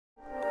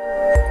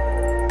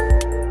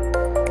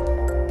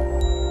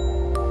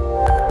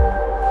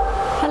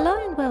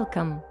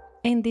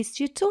In this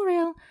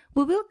tutorial,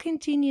 we will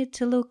continue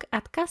to look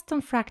at custom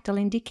fractal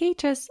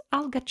indicators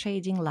Algo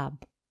Trading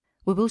Lab.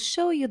 We will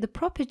show you the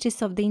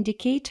properties of the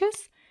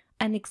indicators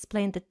and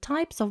explain the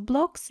types of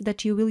blocks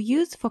that you will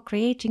use for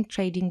creating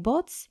trading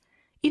bots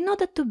in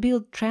order to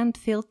build trend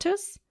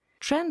filters,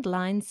 trend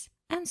lines,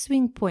 and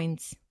swing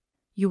points.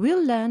 You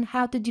will learn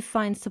how to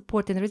define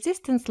support and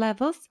resistance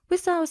levels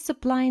with our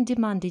supply and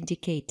demand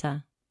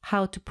indicator,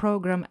 how to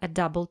program a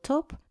double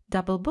top,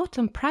 double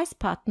bottom price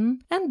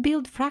pattern, and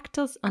build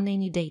fractals on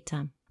any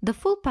data. The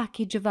full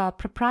package of our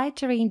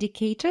proprietary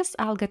indicators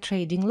Algo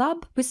Trading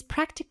Lab with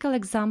practical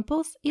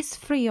examples is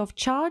free of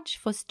charge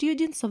for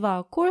students of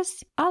our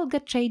course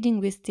Algo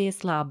Trading with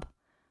TSLab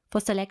for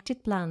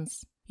selected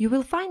plans. You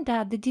will find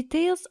out the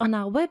details on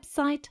our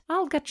website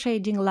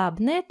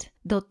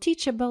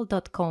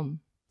algotradinglabnet.teachable.com.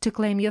 To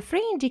claim your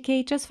free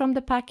indicators from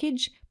the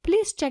package,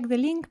 please check the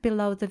link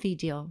below the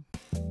video.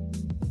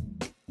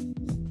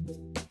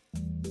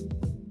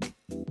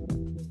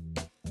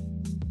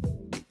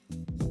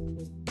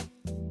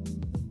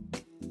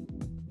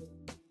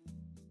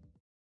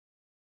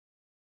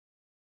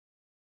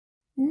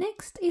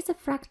 Next is a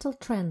fractal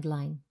trend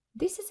line.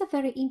 This is a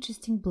very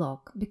interesting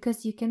block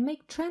because you can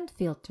make trend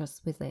filters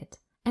with it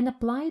and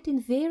apply it in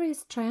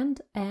various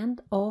trend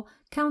and/or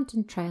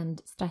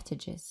counter-trend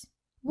strategies.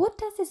 What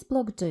does this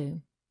block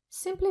do?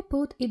 Simply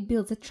put, it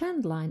builds a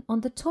trend line on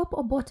the top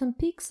or bottom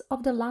peaks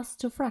of the last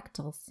two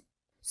fractals.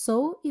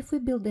 So, if we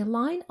build a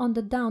line on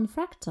the down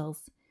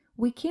fractals,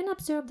 we can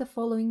observe the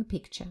following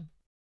picture.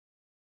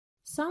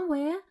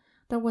 Somewhere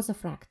there was a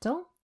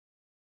fractal,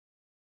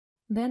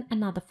 then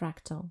another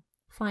fractal.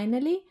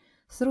 Finally,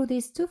 through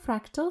these two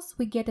fractals,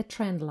 we get a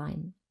trend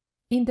line.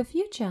 In the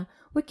future,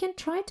 we can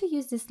try to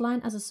use this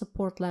line as a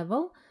support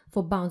level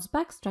for bounce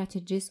back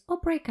strategies or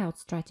breakout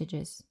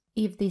strategies.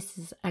 If this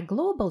is a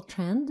global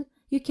trend,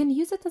 you can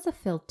use it as a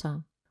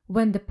filter.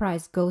 When the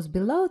price goes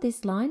below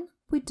this line,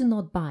 we do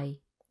not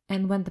buy.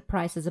 And when the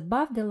price is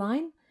above the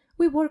line,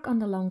 we work on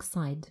the long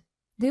side.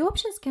 The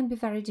options can be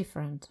very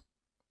different.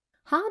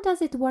 How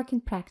does it work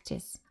in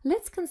practice?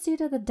 Let's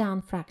consider the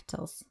down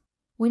fractals.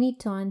 We need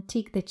to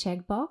untick the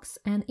checkbox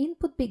and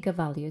input bigger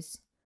values.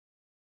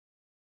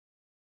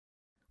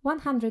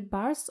 100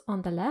 bars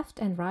on the left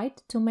and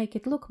right to make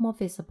it look more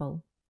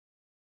visible.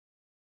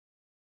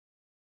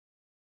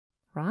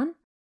 Run.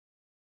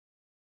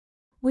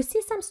 We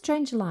see some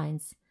strange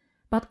lines,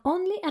 but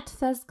only at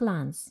first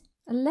glance.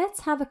 Let's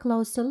have a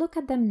closer look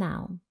at them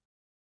now.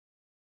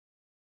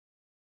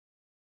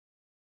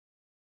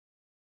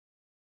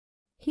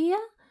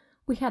 Here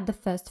we had the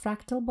first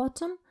fractal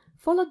bottom,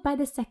 followed by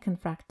the second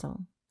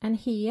fractal. And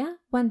here,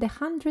 when the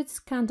hundredths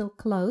candle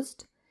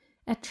closed,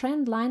 a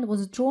trend line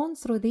was drawn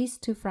through these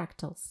two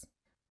fractals.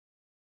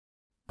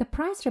 The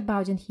price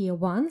rebounded here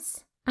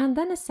once and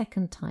then a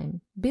second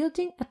time,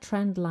 building a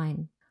trend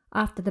line.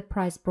 After the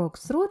price broke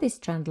through this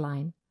trend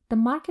line, the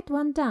market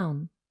went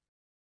down.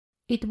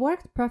 It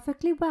worked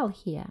perfectly well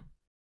here.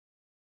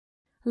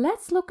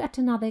 Let's look at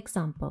another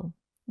example.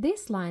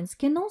 These lines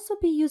can also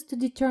be used to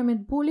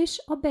determine bullish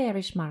or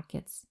bearish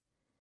markets.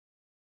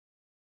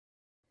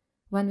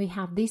 When we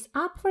have this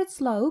upward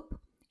slope,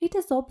 it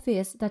is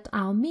obvious that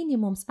our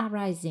minimums are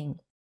rising.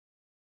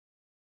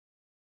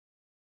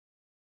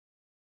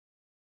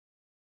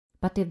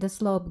 But if the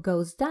slope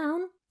goes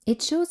down,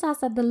 it shows us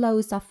that the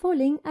lows are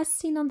falling as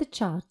seen on the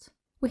chart.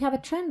 We have a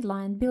trend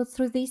line built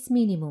through these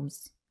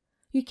minimums.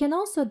 You can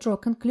also draw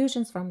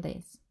conclusions from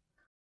this.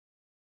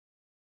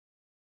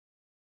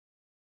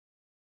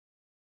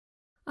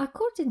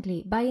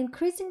 Accordingly, by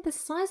increasing the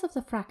size of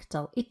the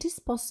fractal, it is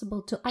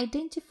possible to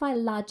identify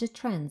larger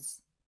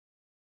trends.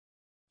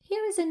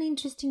 Here is an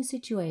interesting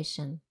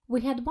situation.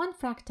 We had one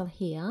fractal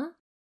here,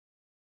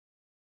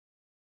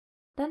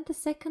 then the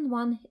second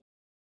one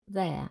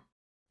there.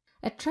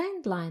 A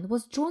trend line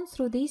was drawn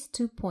through these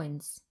 2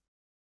 points.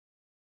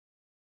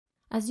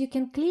 As you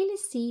can clearly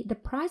see, the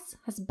price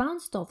has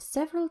bounced off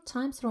several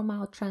times from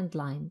our trend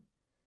line.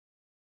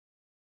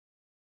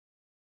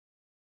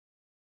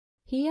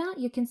 Here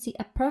you can see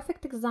a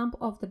perfect example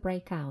of the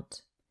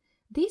breakout.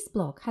 This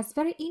block has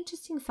very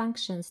interesting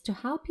functions to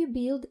help you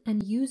build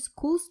and use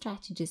cool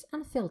strategies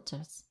and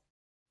filters.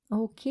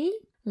 Okay,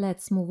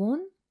 let's move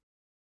on.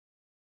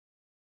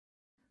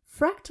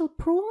 Fractal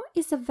Pro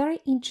is a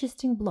very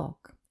interesting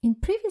block. In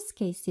previous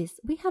cases,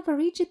 we have a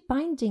rigid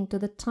binding to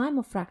the time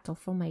of fractal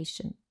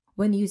formation.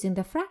 When using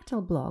the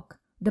fractal block,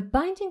 the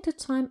binding to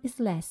time is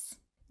less.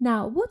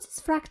 Now, what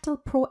is Fractal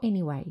Pro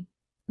anyway?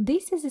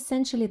 This is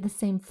essentially the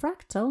same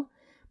fractal,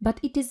 but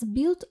it is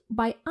built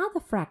by other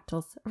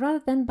fractals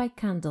rather than by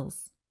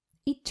candles.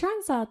 It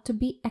turns out to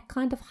be a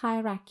kind of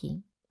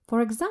hierarchy.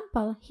 For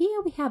example, here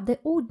we have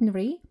the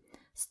ordinary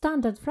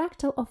standard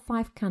fractal of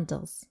 5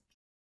 candles.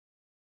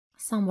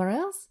 Somewhere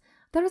else,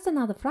 there is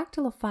another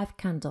fractal of 5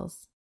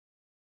 candles.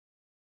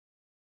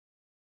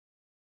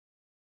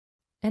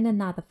 And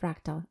another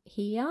fractal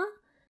here,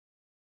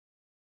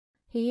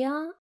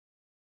 here,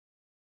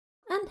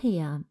 and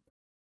here.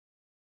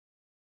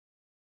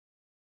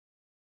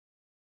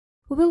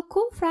 We will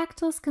call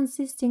fractals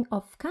consisting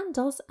of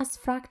candles as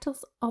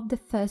fractals of the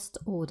first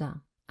order.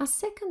 A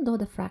second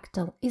order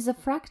fractal is a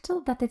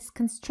fractal that is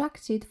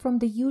constructed from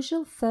the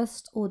usual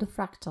first order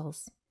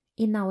fractals.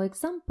 In our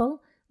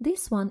example,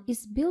 this one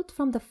is built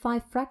from the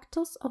 5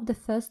 fractals of the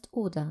first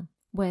order,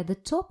 where the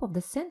top of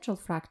the central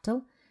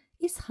fractal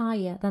is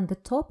higher than the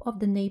top of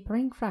the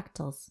neighboring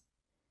fractals.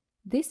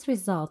 This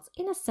results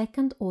in a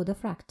second order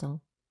fractal.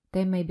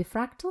 There may be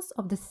fractals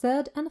of the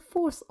third and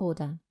fourth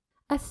order.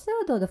 A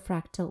third order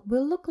fractal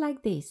will look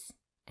like this,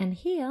 and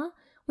here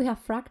we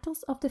have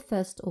fractals of the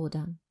first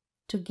order.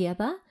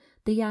 Together,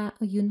 they are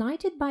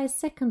united by a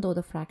second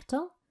order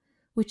fractal,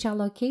 which are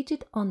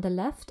located on the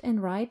left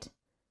and right,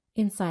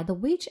 inside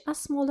of which are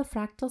smaller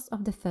fractals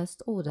of the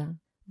first order.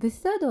 The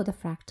third order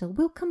fractal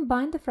will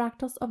combine the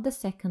fractals of the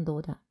second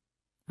order.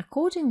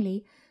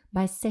 Accordingly,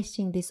 by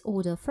setting this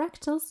order of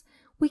fractals,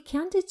 we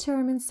can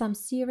determine some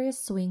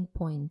serious swing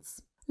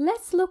points.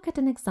 Let's look at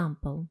an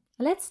example.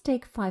 Let's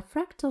take 5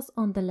 fractals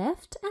on the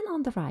left and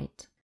on the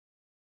right.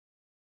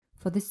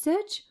 For the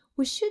search,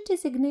 we should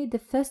designate the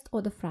first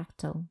order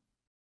fractal.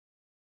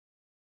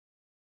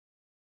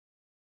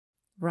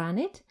 Run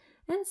it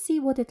and see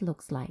what it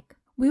looks like.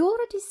 We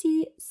already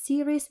see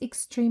serious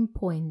extreme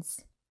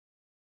points.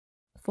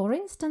 For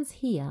instance,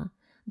 here,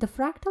 the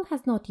fractal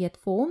has not yet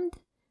formed,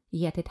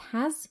 yet it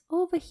has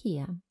over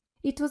here.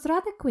 It was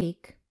rather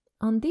quick.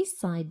 On this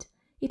side,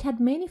 it had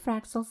many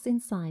fractals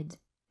inside.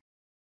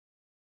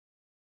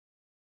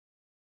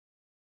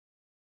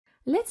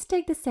 Let's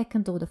take the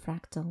second order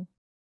fractal.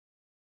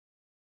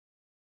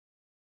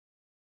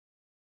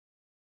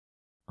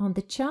 On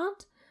the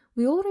chart,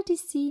 we already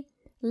see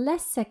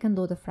less second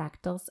order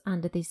fractals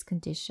under this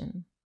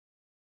condition.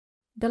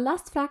 The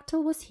last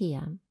fractal was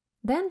here.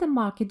 Then the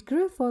market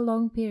grew for a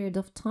long period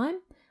of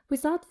time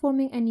without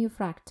forming a new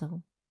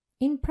fractal.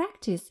 In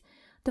practice,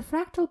 the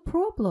Fractal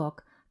Pro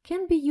block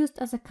can be used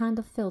as a kind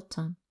of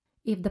filter.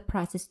 If the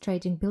price is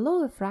trading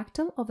below a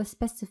fractal of a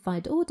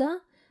specified order,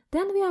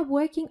 then we are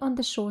working on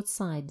the short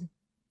side.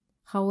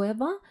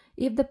 However,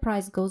 if the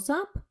price goes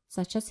up,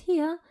 such as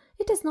here,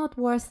 it is not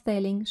worth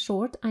selling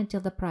short until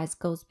the price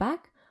goes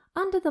back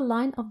under the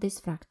line of this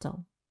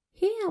fractal.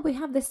 Here we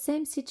have the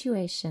same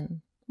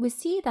situation. We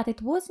see that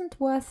it wasn't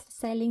worth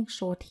selling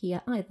short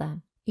here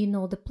either. In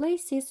all the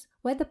places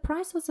where the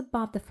price was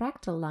above the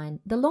fractal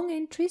line, the long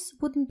entries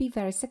wouldn't be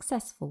very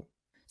successful.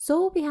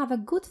 So we have a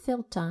good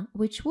filter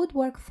which would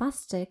work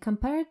faster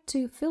compared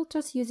to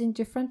filters using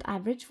different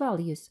average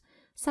values,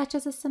 such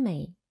as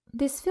SMA.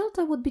 This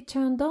filter would be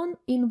turned on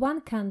in one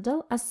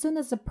candle as soon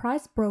as the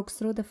price broke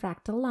through the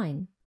fractal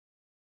line.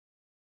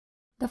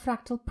 The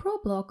Fractal Pro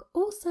block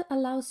also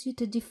allows you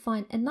to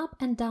define an up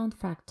and down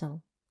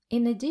fractal.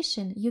 In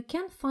addition, you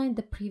can find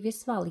the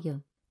previous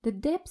value. The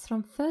depth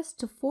from first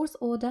to fourth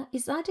order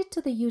is added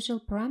to the usual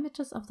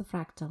parameters of the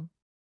fractal.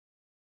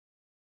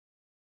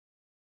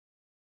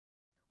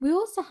 We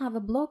also have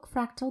a block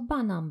fractal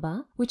bar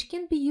number, which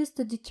can be used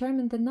to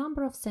determine the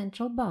number of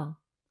central bar.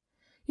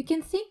 You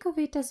can think of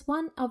it as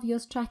one of your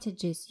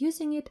strategies,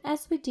 using it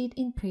as we did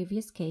in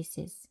previous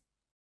cases.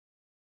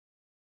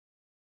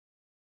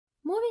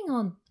 Moving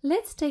on,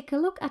 let's take a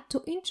look at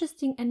 2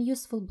 interesting and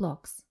useful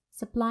blocks,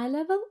 supply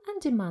level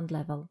and demand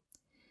level.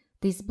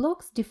 These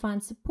blocks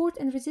define support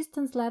and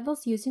resistance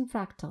levels using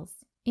fractals.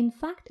 In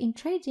fact, in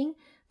trading,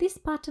 this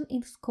pattern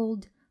is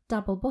called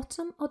double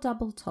bottom or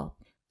double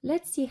top.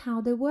 Let's see how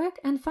they work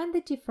and find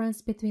the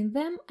difference between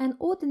them and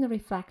ordinary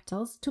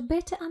fractals to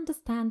better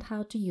understand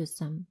how to use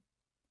them.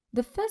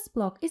 The first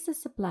block is the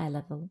supply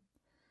level.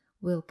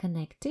 We'll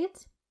connect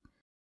it.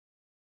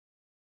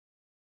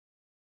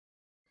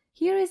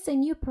 Here is a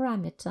new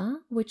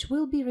parameter which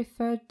will be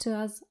referred to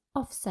as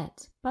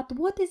offset. But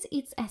what is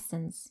its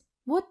essence?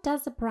 What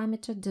does the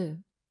parameter do?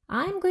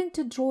 I'm going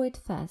to draw it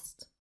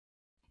first.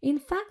 In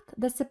fact,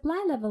 the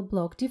supply level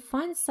block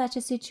defines such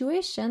a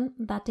situation,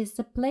 that is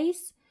the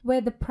place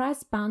where the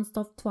price bounced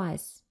off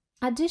twice.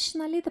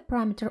 Additionally, the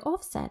parameter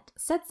offset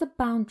sets the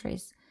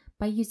boundaries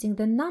by using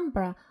the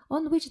number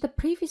on which the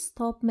previous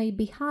stop may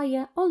be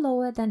higher or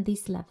lower than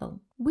this level.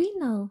 We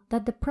know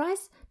that the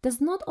price does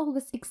not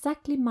always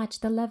exactly match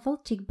the level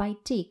tick by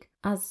tick,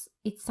 as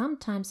it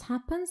sometimes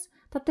happens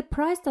that the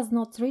price does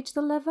not reach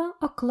the level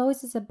or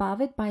closes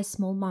above it by a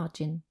small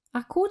margin.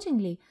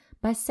 Accordingly,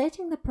 by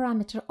setting the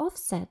parameter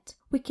offset,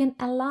 we can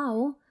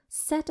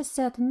set a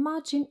certain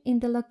margin in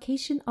the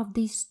location of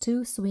these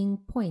 2 swing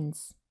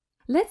points.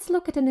 Let's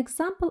look at an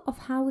example of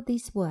how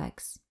this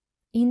works.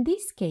 In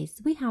this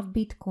case, we have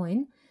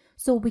Bitcoin,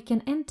 so we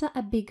can enter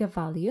a bigger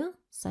value,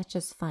 such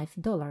as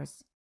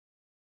 $5.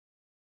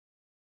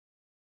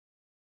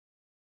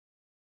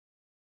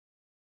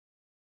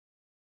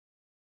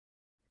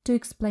 To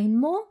explain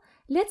more,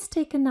 let's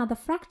take another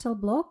fractal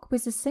block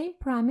with the same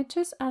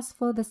parameters as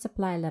for the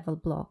supply level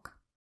block.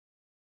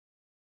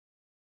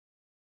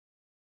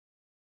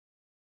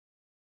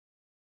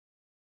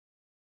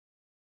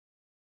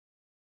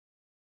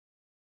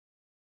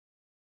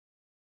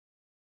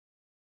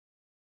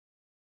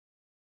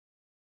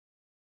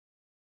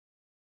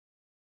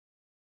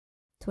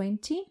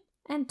 $20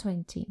 and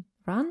 $20.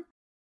 Run.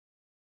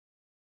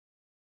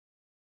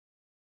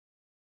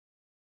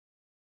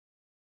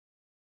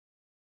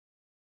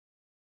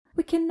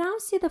 We can now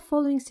see the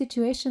following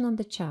situation on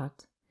the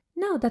chart.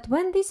 Know that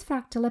when this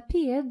fractal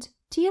appeared,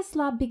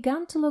 TSLab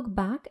began to look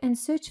back and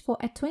search for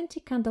a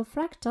 20-candle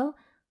fractal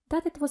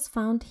that it was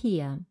found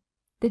here.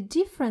 The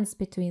difference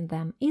between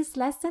them is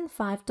less than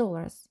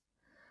 $5.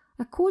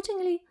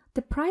 Accordingly,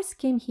 the price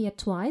came here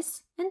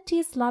twice and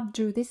TSLab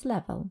drew this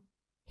level.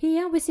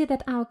 Here we see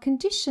that our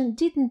condition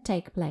didn't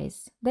take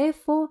place,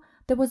 therefore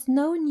there was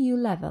no new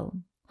level.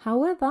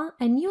 However,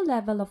 a new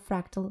level of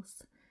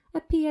fractals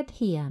appeared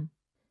here.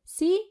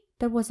 See,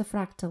 there was a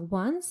fractal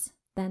once,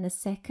 then a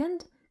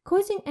second,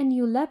 causing a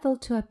new level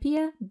to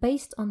appear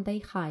based on their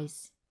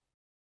highs.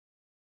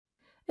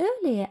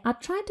 Earlier, I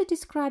tried to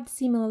describe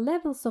similar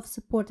levels of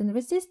support and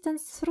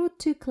resistance through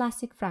two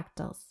classic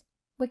fractals.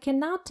 We can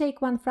now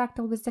take one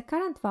fractal with the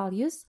current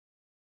values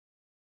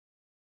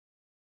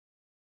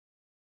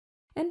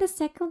and the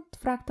second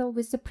fractal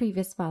with the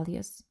previous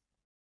values.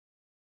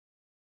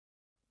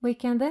 We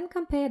can then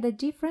compare the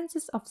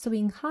differences of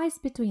swing highs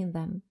between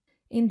them.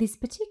 In this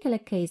particular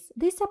case,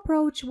 this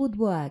approach would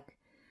work,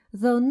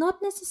 though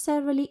not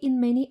necessarily in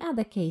many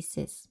other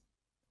cases.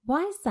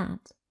 Why is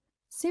that?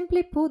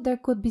 Simply put, there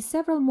could be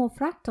several more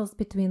fractals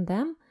between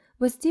them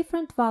with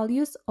different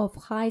values of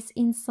highs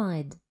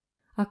inside.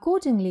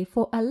 Accordingly,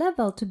 for a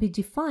level to be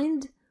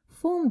defined,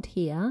 formed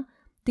here,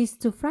 these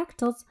two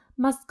fractals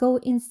must go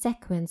in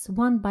sequence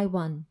one by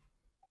one.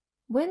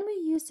 When we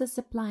use the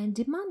supply and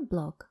demand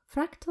block,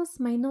 fractals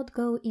may not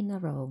go in a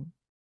row.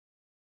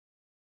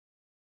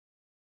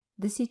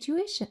 The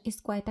situation is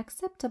quite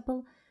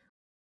acceptable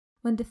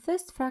when the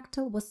first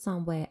fractal was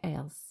somewhere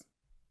else.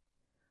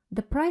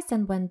 The price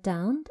then went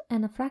down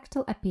and a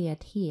fractal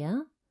appeared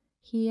here,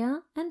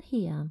 here and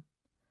here.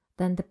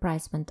 Then the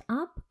price went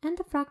up and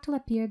the fractal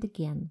appeared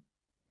again.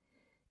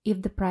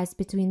 If the price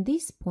between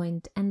this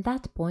point and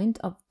that point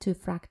of two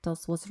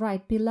fractals was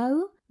right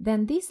below,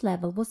 then this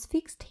level was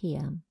fixed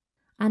here,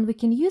 and we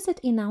can use it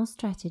in our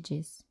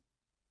strategies.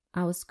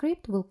 Our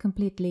script will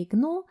completely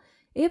ignore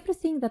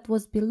everything that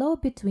was below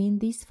between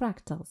these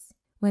fractals.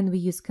 When we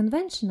use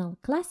conventional,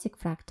 classic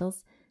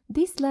fractals,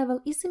 this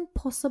level is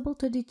impossible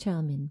to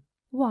determine.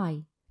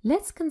 Why?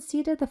 Let's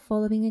consider the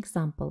following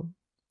example.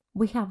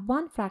 We have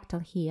one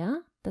fractal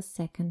here, the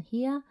second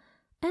here,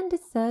 and the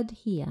third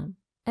here.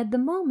 At the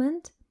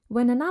moment,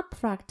 when an up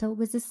fractal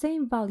with the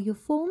same value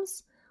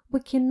forms,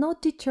 we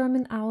cannot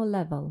determine our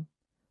level.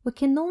 We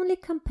can only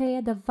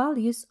compare the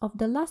values of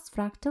the last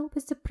fractal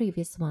with the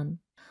previous one.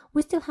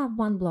 We still have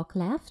one block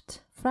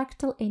left,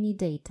 Fractal Any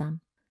Data.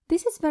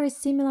 This is very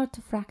similar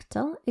to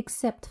Fractal,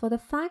 except for the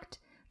fact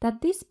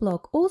that this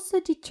block also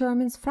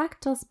determines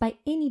fractals by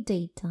any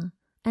data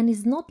and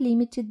is not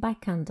limited by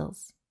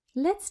candles.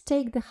 Let's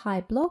take the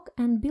high block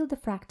and build a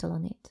fractal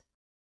on it.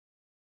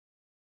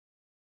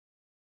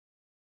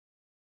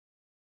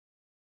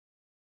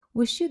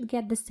 We should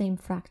get the same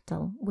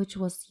fractal, which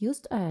was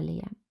used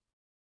earlier.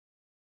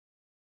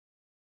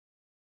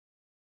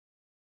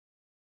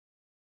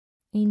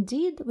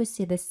 Indeed, we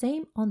see the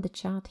same on the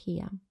chart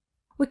here.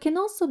 We can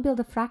also build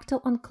a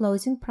fractal on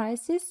closing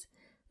prices,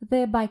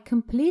 thereby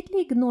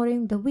completely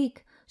ignoring the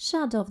weak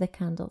shadow of the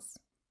candles.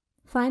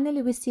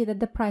 Finally, we see that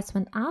the price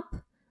went up,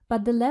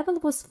 but the level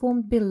was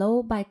formed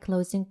below by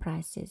closing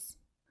prices.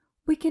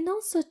 We can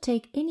also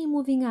take any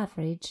moving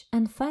average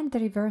and find the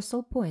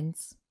reversal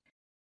points.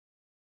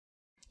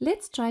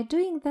 Let's try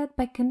doing that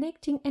by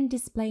connecting and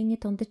displaying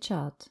it on the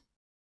chart.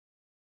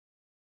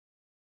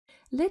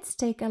 Let's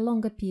take a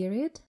longer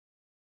period,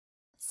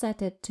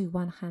 set it to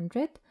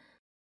 100,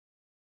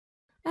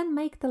 and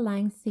make the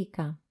line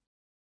thicker.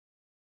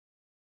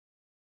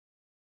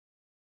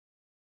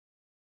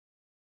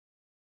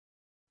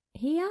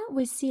 Here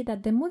we see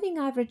that the moving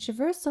average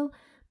reversal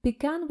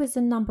began with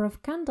the number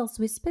of candles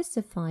we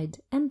specified,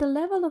 and the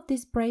level of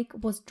this break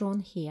was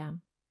drawn here.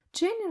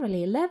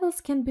 Generally,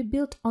 levels can be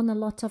built on a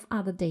lot of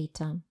other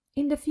data.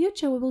 In the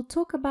future, we will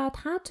talk about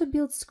how to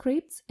build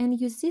scripts and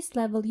use this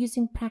level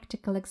using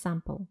practical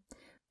example.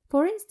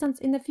 For instance,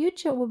 in the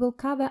future, we will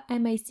cover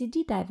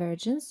MACD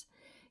divergence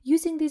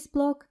using this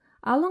block,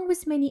 along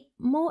with many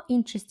more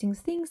interesting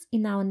things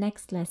in our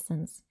next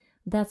lessons.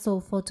 That's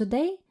all for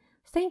today.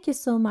 Thank you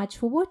so much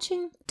for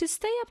watching. To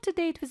stay up to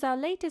date with our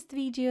latest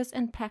videos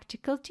and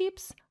practical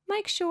tips,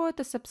 make sure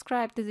to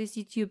subscribe to this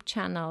YouTube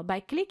channel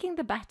by clicking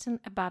the button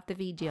above the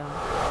video.